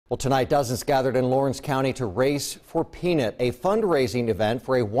Well, tonight, dozens gathered in Lawrence County to race for Peanut, a fundraising event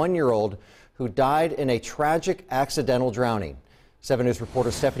for a 1-year-old who died in a tragic accidental drowning. 7 News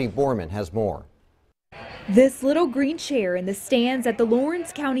reporter Stephanie Borman has more. This little green chair in the stands at the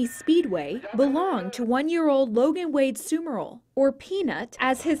Lawrence County Speedway belonged to 1-year-old Logan Wade Sumerall, or Peanut,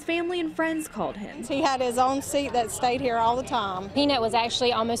 as his family and friends called him. He had his own seat that stayed here all the time. Peanut was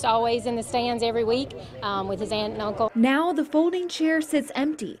actually almost always in the stands every week with his aunt and uncle. Now the folding chair sits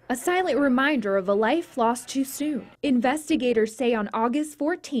empty, a silent reminder of a life lost too soon. Investigators say on August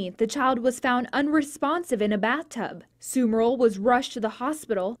 14th, the child was found unresponsive in a bathtub. Sumerall was rushed to the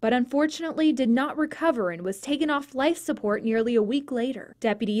hospital, but unfortunately did not recover and was taken off life support nearly a week later.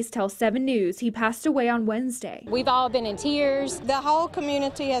 Deputies tell 7 News he passed away on Wednesday. We've all been in tears. The whole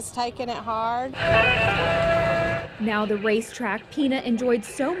community has taken it hard. Now the racetrack Peanut enjoyed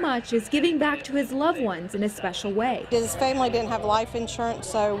so much is giving back to his loved ones in a special way. His family didn't have life insurance,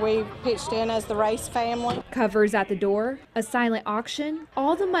 so we pitched in as the race family. Covers at the door, a silent auction.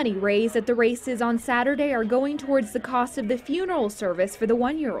 All the money raised at the races on Saturday are going towards the cost of the funeral service for the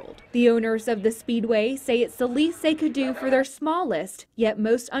 1-year-old. The owners of the Speedway say it's the least they could do for their smallest, yet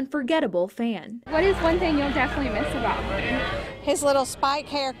most unforgettable fan. What is one thing you'll definitely miss about him? His little spike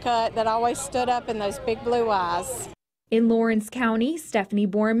haircut that always stood up in those big blue eyes. In Lawrence County, Stephanie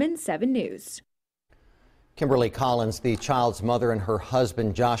Borman, 7 News. Kimberly Collins, the child's mother, and her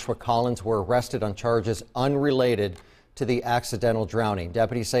husband Joshua Collins were arrested on charges unrelated to the accidental drowning.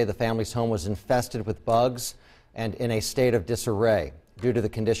 Deputies say the family's home was infested with bugs and in a state of disarray. Due to the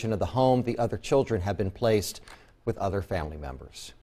condition of the home, the other children have been placed with other family members.